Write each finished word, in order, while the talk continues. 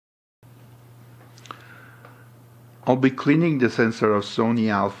I'll be cleaning the sensor of Sony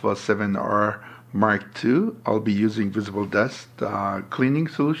Alpha 7R Mark II. I'll be using VisibleDus cleaning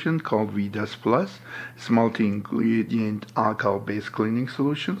solution called VDust Plus. It's multi-ingredient alcohol-based cleaning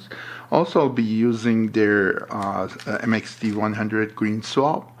solutions. Also, I'll be using their MXT100 green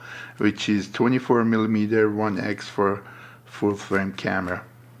swab, which is 24mm 1x for full frame camera.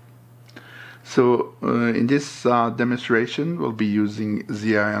 So in this demonstration, we'll be using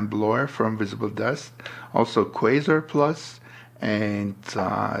Z-Ion blower from VisibleDus, also Quasar Plus, and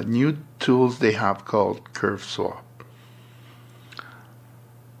new tools they have called curve swab.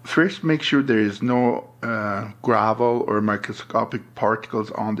 First, make sure there is no gravel or microscopic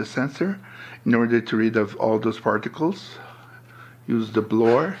particles on the sensor. In order to rid of all those particles, use the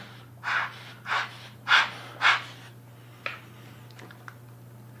blower.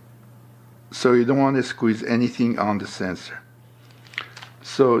 So you don't want to squeeze anything on the sensor.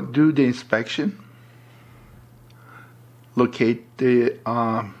 So do the inspection. Locate the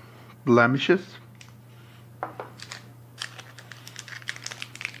blemishes.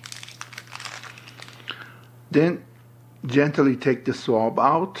 Then gently take the swab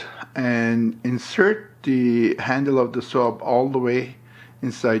out and insert the handle of the swab all the way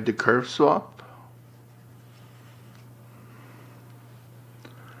inside the curve swab.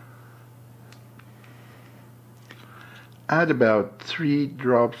 Add about 3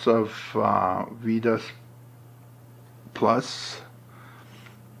 drops of VDust Plus.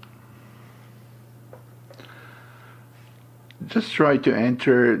 Just try to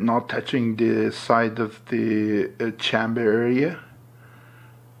enter not touching the side of the chamber area.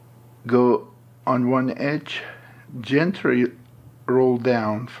 Go on one edge, gently roll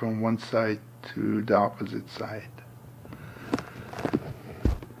down from one side to the opposite side.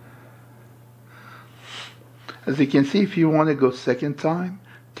 As you can see, if you want to go second time,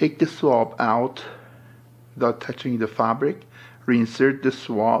 take the swab out without touching the fabric, reinsert the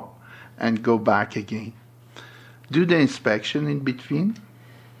swab, and go back again. Do the inspection in between.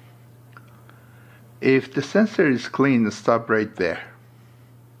 If the sensor is clean, stop right there.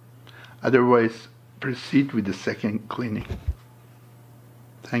 Otherwise, proceed with the second cleaning.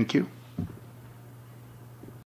 Thank you.